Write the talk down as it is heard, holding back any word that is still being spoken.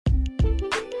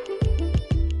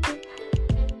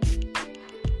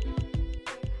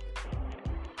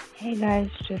Hey guys,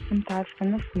 just some thoughts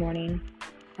from this morning.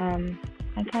 Um,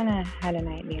 I kind of had a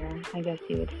nightmare, I guess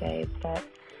you would say, but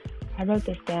I wrote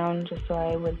this down just so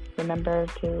I would remember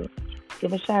to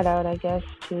give a shout out, I guess,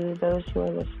 to those who are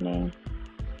listening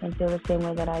and feel the same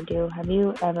way that I do. Have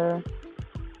you ever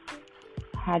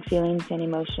had feelings and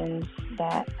emotions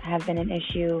that have been an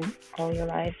issue all your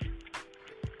life?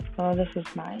 Well, this is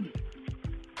mine.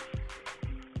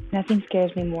 Nothing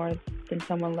scares me more than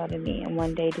someone loving me and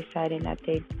one day deciding that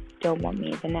they don't want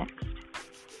me the next.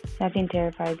 Nothing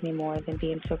terrifies me more than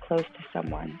being so close to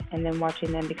someone and then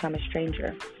watching them become a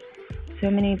stranger. So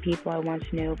many people I once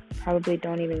knew probably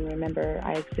don't even remember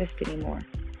I exist anymore.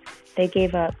 They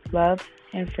gave up love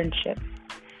and friendship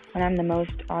when I'm the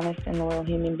most honest and loyal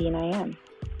human being I am.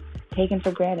 Taken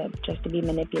for granted just to be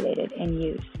manipulated and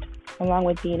used, along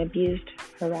with being abused,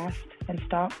 harassed, and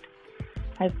stalked.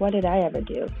 Like, what did I ever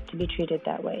do to be treated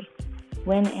that way?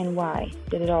 When and why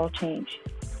did it all change?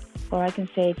 All I can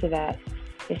say to that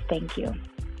is thank you.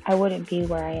 I wouldn't be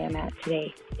where I am at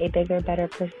today, a bigger, better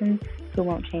person who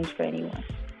won't change for anyone.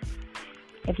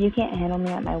 If you can't handle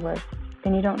me at my worst,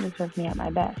 then you don't deserve me at my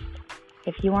best.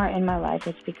 If you aren't in my life,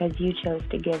 it's because you chose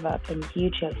to give up and you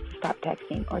chose to stop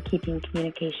texting or keeping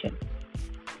communication.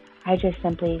 I just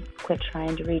simply quit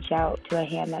trying to reach out to a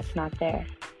hand that's not there.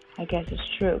 I guess it's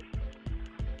true.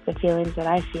 The feelings that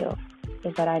I feel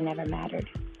is that I never mattered.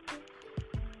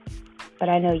 But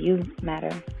I know you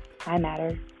matter. I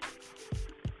matter.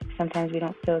 Sometimes we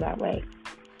don't feel that way,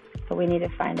 but we need to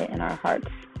find it in our hearts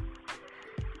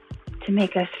to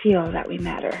make us feel that we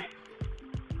matter.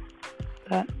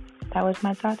 But that was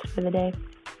my thoughts for the day.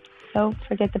 So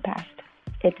forget the past.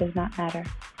 It does not matter.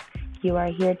 You are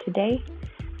here today.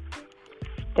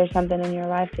 If there's something in your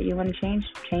life that you want to change,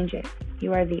 change it.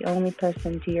 You are the only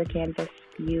person to your canvas.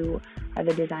 You are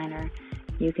the designer.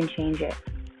 You can change it.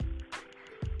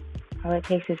 All it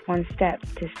takes is one step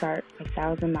to start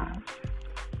 1,000 miles.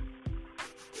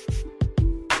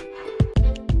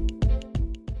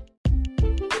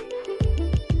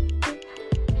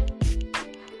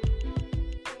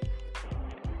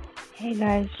 Hey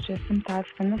guys, just some thoughts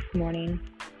from this morning.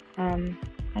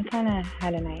 I kind of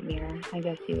had a nightmare, I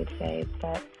guess you would say,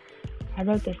 but I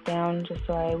wrote this down just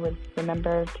so I would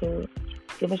remember to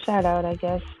give a shout out, I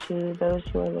guess, to those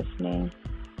who are listening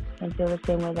and feel the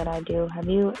same way that I do. Have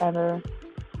you ever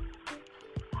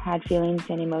had feelings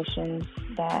and emotions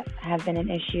that have been an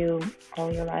issue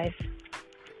all your life?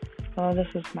 Well, this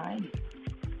is mine.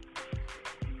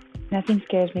 Nothing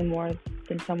scares me more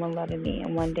than someone loving me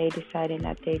and one day deciding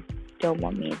that they don't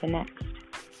want me the next.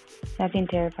 Nothing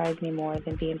terrifies me more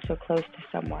than being so close to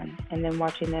someone and then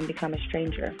watching them become a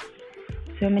stranger.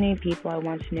 So many people I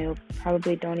once knew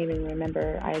probably don't even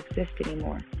remember I exist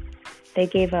anymore. They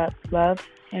gave up love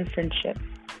and friendship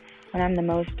when I'm the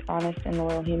most honest and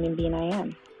loyal human being I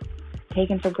am.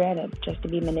 Taken for granted just to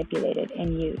be manipulated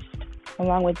and used,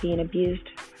 along with being abused,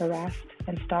 harassed,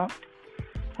 and stalked.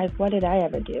 Like, what did I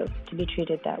ever do to be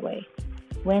treated that way?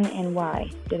 When and why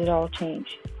did it all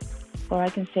change? All I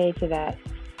can say to that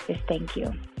is thank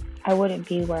you. I wouldn't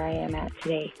be where I am at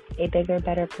today, a bigger,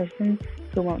 better person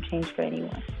who won't change for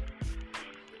anyone.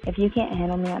 If you can't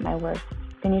handle me at my worst,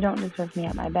 then you don't deserve me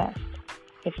at my best.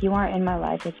 If you aren't in my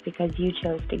life, it's because you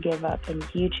chose to give up and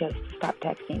you chose to stop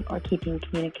texting or keeping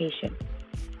communication.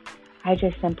 I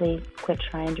just simply quit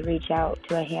trying to reach out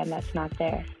to a hand that's not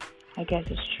there. I guess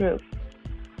it's true.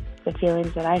 The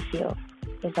feelings that I feel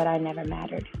is that I never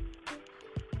mattered.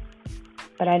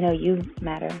 But I know you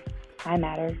matter. I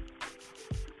matter.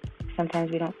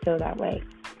 Sometimes we don't feel that way,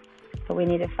 but we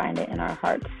need to find it in our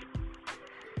hearts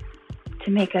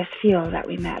to make us feel that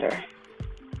we matter.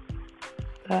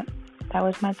 But that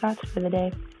was my thoughts for the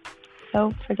day.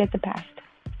 So forget the past.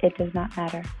 It does not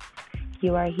matter.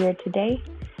 You are here today.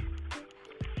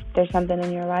 If there's something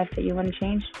in your life that you want to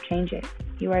change, change it.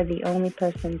 You are the only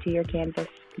person to your canvas.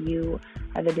 You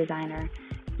are the designer.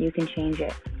 You can change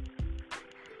it.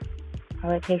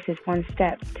 All it takes is one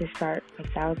step to start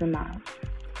 1,000 miles.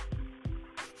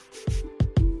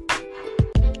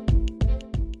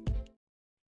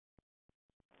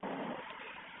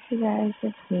 Hey guys,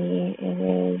 it's me. It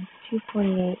is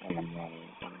 2:48 in the morning,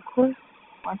 and of course,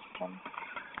 once again,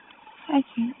 I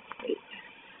can't sleep.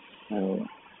 So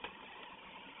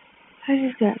I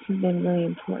just got something really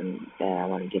important that I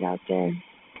want to get out there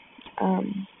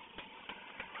um,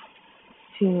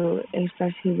 to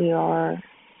express who we are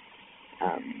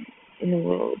in the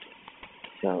world.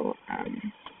 So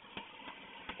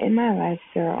in my life,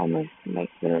 there are almost like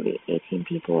literally 18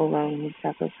 people alone who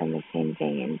suffer from the same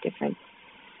thing and different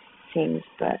things,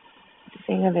 but the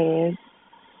thing of it is,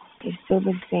 it's still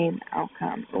the same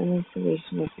outcome. Only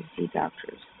solution is to see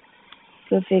doctors.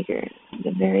 Go figure,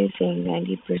 the very thing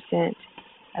 90%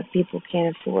 of people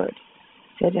can't afford.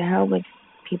 So to hell with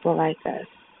people like us.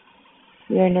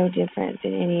 We are no different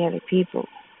than any other people.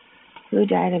 Who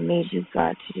died and made you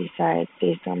God to decide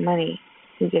based on money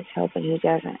who gets help and who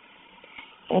doesn't?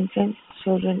 Infants,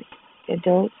 children,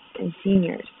 adults, and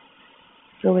seniors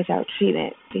go without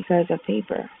treatment because of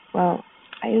paper. Well,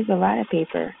 I use a lot of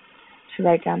paper to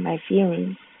write down my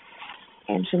feelings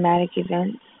and traumatic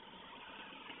events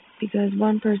because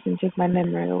one person took my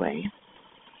memory away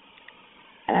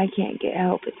and I can't get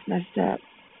help. It's messed up.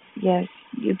 Yes,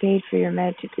 you paid for your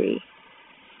med degree,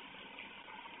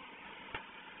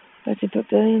 but to put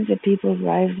billions of people's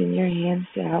lives in your hands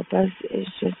to help us is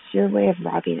just your way of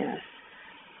robbing us.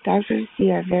 Doctors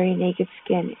see our very naked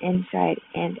skin inside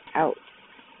and out,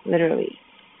 literally,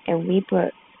 and we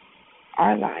put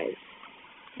our lives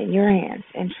in your hands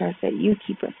and trust that you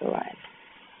keep us alive.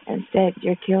 Instead,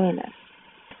 you're killing us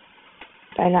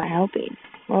by not helping.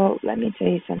 Well, let me tell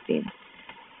you something.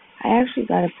 I actually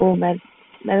got a full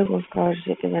medical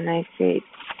scholarship in the ninth grade,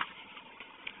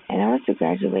 and I was to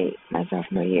graduate my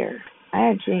sophomore year. I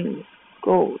had dreams,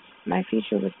 goals. My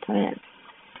future was planned.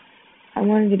 I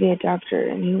wanted to be a doctor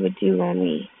and who would do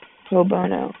only pro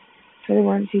bono for the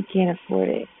ones who can't afford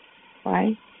it.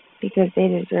 Why? Because they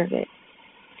deserve it.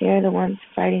 They are the ones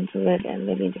fighting to live and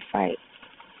living to fight.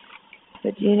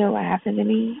 But do you know what happened to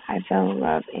me? I fell in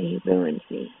love and he ruined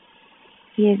me.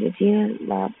 He is a demon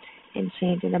locked and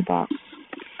chained in a box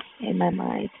in my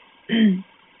mind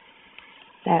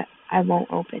that I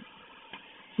won't open.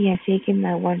 He has taken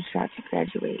my one shot to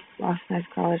graduate, lost my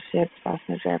scholarship, lost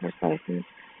my driver's license,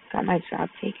 got my job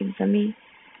taken from me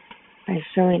by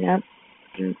showing up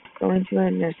and going to a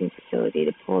nursing facility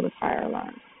to pull the fire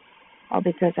alarm, all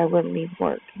because I wouldn't leave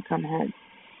work and come home.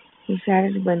 He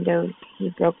shattered windows,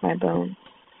 he broke my bones,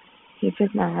 he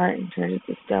took my heart and turned it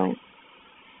to stone.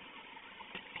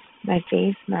 My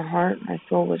face, my heart, my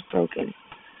soul was broken,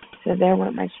 so there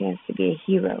went my chance to be a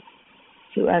hero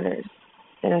to others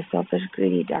than a selfish,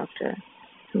 greedy doctor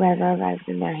who has our lives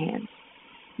in their hands.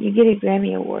 You get a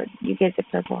Grammy Award, you get the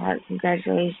Purple Heart,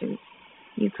 congratulations.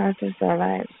 You cost us our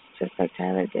lives, just like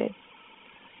Tyler did.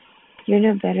 You're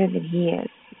no better than he is.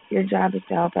 Your job is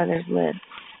to help others live,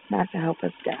 not to help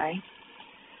us die.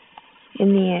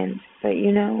 In the end, but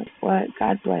you know what?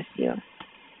 God bless you.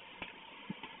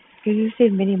 Because you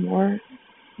saved many more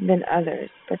than others,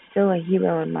 but still a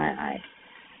hero in my eyes.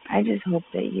 I just hope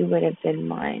that you would have been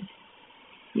mine.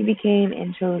 You became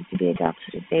and chose to be a doctor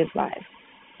to save lives.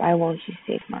 Why won't you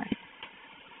save mine?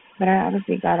 But I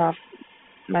obviously got off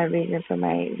my reason for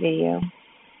my video.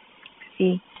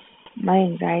 See, my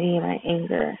anxiety and my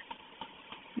anger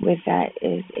with that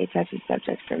is a touchy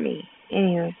subject for me.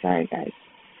 Anyway, sorry guys.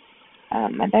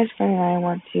 My best friend and I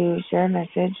want to share a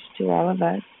message to all of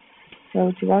us.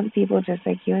 So to all the people just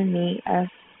like you and me, us,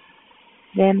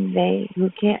 them, they, who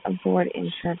can't afford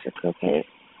insurance or copays,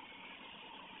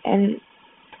 and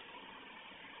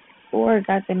or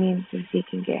got the means to seek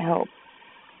and get help.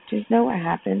 Just know what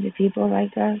happened to people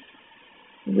like us.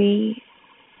 We,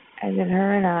 as in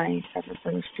her and I, suffer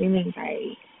from extreme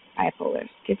anxiety, bipolar,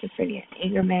 schizophrenia,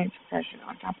 anger manic depression,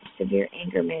 on top of severe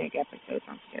anger manic episodes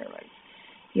on steroids.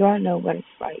 You all know what it's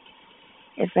like.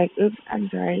 It's like, oops, I'm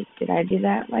sorry, did I do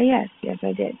that? Why, yes,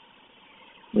 I did.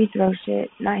 We throw shit,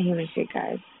 not human shit,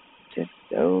 guys. Just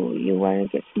so you want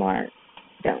to get smart,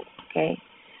 don't, okay?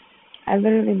 I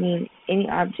literally mean any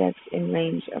objects in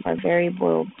range of our very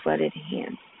boiled-blooded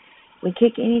hands. We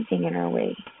kick anything in our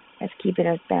way that's keeping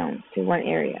us bound to one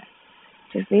area.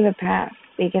 Just leave a path.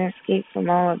 We can escape from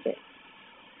all of it.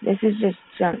 This is just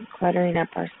junk cluttering up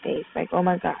our space. Like, oh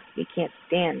my God, we can't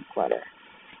stand clutter.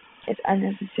 It's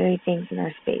unnecessary things in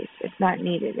our space. It's not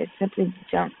needed. It's simply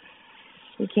junk.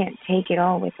 We can't take it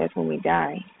all with us when we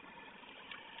die.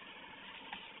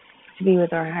 To be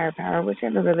with our higher power,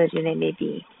 whichever religion it may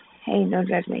be. Hey, no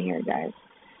judgment here, guys.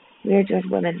 We are just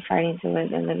women fighting to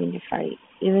live and living to fight.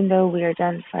 Even though we are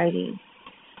done fighting,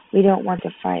 we don't want to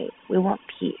fight. We want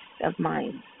peace of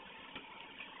mind.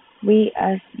 We,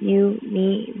 us, you,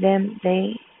 me, them,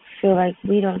 they feel like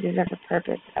we don't deserve a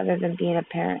purpose other than being a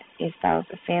parent, a spouse,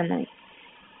 a family.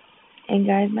 And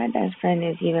guys, my best friend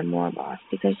is even more lost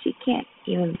because she can't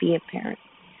even be a parent.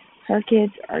 Her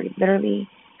kids are literally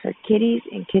her kitties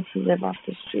and kids who live off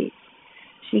the street.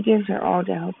 She gives her all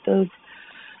to help those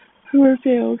who are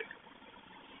failed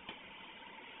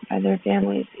by their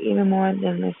families, even more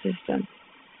than the system.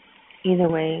 Either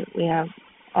way, we have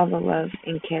all the love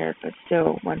and care, but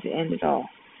still want to end it all.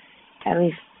 At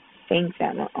least think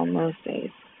that on most days.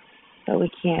 But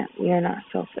we can't. We are not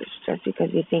selfish. Just because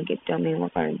we think it don't mean we're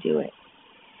going to do it.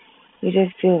 We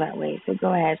just feel that way. So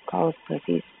go ahead, call us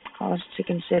pussies, call us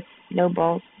chicken shits, no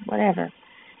balls, whatever.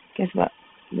 Guess what?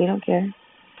 We don't care.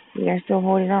 We are still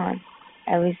holding on.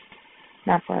 At least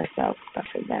not for ourselves, but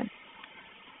for them.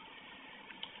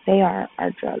 They are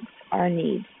our drugs, our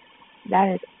needs.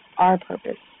 That is our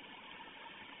purpose.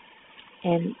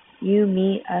 And you,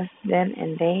 me, us, them,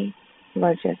 and they, who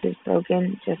are just as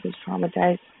broken, just as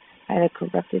traumatized by the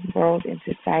corrupted world and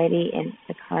society and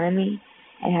economy,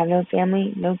 and have no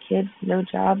family, no kids, no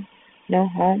job, no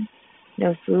home,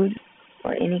 no food,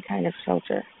 or any kind of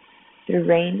shelter. Through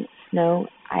rain, snow,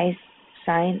 ice,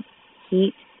 shine,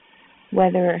 heat,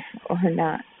 whether or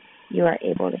not you are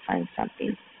able to find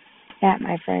something. That,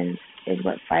 my friends, is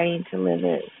what fighting to live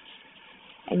is.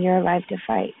 And you're alive to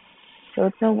fight. So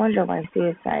it's no wonder why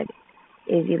suicide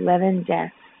is 11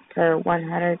 deaths per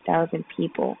 100,000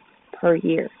 people per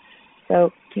year.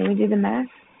 So can we do the math?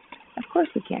 Of course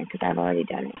we can, because I've already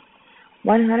done it.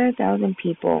 100,000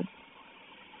 people,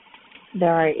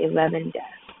 there are 11 deaths.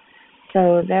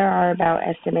 So there are about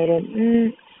estimated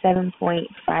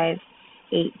 7.58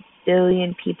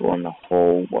 billion people in the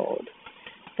whole world.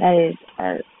 That is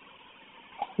our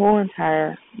whole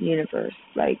entire universe,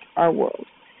 like our world.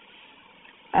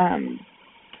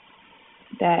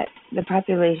 That the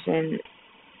population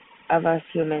of us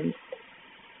humans,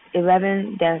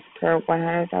 11 deaths per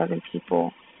 100,000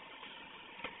 people,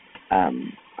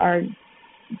 are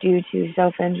due to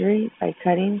self-injury by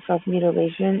cutting,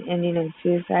 self-mutilation, ending in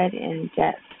suicide and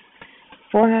death.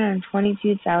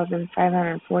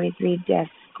 422,543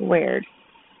 deaths squared,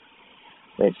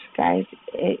 which, guys,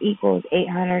 it equals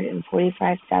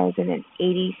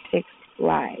 845,086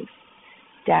 lives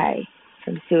die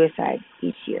from suicide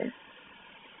each year.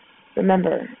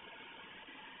 Remember,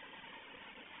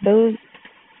 those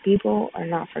people are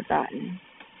not forgotten.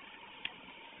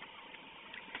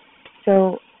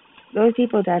 So, those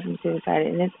people die from suicide,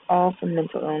 and it's all from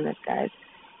mental illness, guys,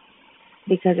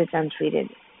 because it's untreated.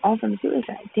 All from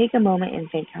suicide. Take a moment and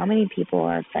think how many people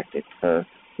are affected per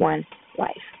one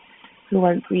life who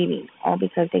are grieving, all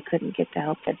because they couldn't get the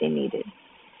help that they needed.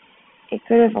 It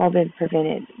could have all been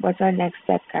prevented. What's our next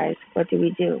step, guys? What do?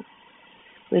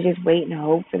 We just wait and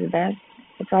hope for the best?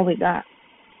 That's all we got.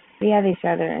 We have each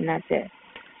other, and that's it.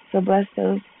 So bless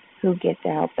those who get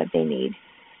the help that they need.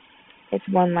 It's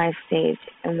one life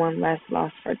saved and one less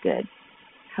lost for good.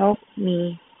 Help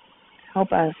me,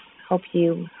 help us, help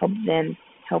you, help them,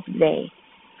 help they,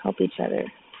 help each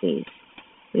other, please.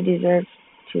 We deserve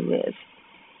to live.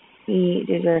 We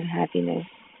deserve happiness.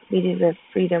 We deserve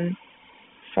freedom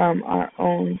from our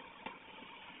own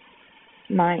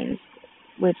minds,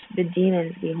 which the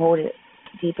demons, we hold it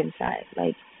deep inside.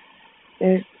 Like,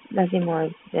 there's nothing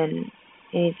more than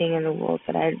anything in the world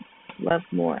that I'd love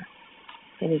more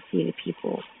than to see the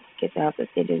people get the help that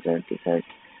they deserve, because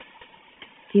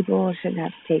people shouldn't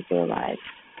have to take their lives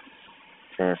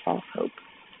for a false hope.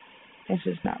 That's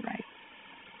just not right.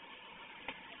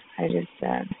 I just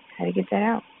had to get that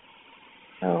out.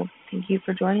 So thank you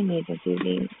for joining me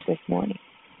this morning,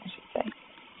 I should say.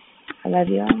 I love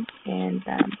you all, and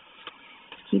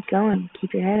keep going.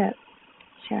 Keep your head up.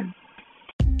 Ciao.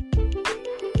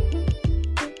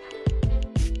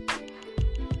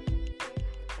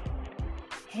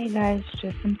 Hey guys,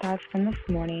 just some thoughts from this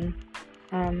morning.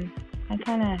 I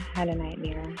kind of had a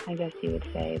nightmare, I guess you would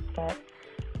say, but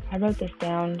I wrote this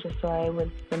down just so I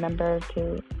would remember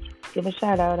to give a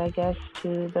shout out, I guess,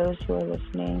 to those who are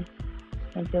listening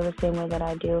and feel the same way that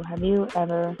I do. Have you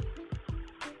ever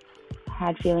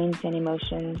had feelings and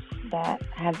emotions that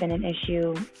have been an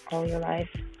issue all your life?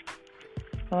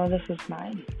 Well, this is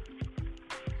mine.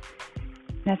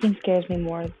 Nothing scares me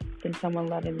more than someone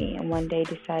loving me and one day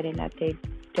deciding that they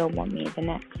don't want me the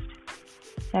next.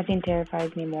 Nothing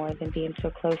terrifies me more than being so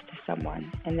close to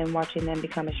someone and then watching them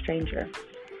become a stranger.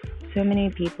 So many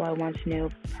people I once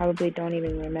knew probably don't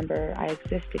even remember I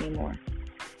exist anymore.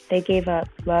 They gave up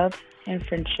love and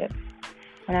friendship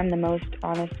when I'm the most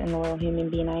honest and loyal human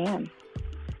being I am.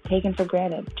 Taken for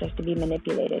granted just to be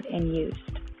manipulated and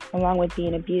used, along with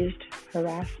being abused,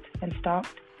 harassed, and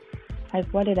stalked.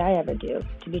 Like, what did I ever do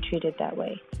to be treated that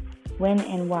way? When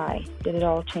and why did it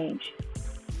all change?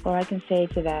 All I can say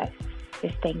to that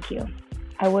is thank you.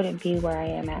 I wouldn't be where I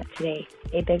am at today,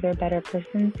 a bigger, better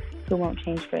person who won't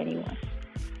change for anyone.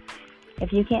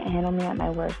 If you can't handle me at my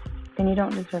worst, then you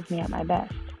don't deserve me at my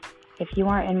best. If you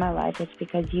aren't in my life, it's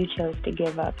because you chose to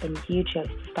give up and you chose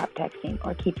to stop texting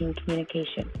or keeping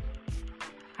communication.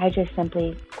 I just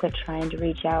simply quit trying to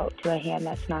reach out to a hand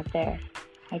that's not there.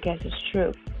 I guess it's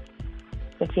true.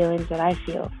 The feelings that I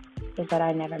feel is that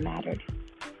I never mattered.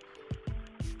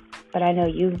 But I know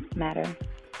you matter.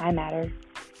 I matter.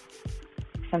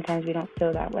 sometimes we don't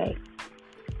feel that way,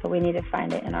 but we need to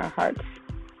find it in our hearts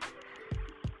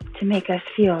to make us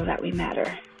feel that we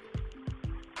matter.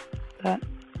 But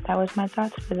that was my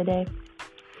thoughts for the day.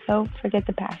 So forget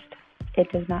the past.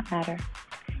 It does not matter.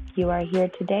 You are here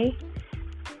today.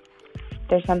 If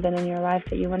there's something in your life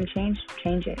that you want to change,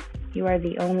 change it. You are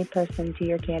the only person to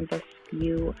your canvas.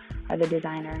 You are the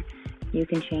designer. You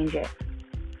can change it.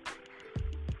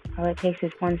 All it takes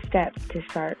is one step to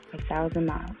start 1,000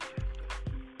 miles.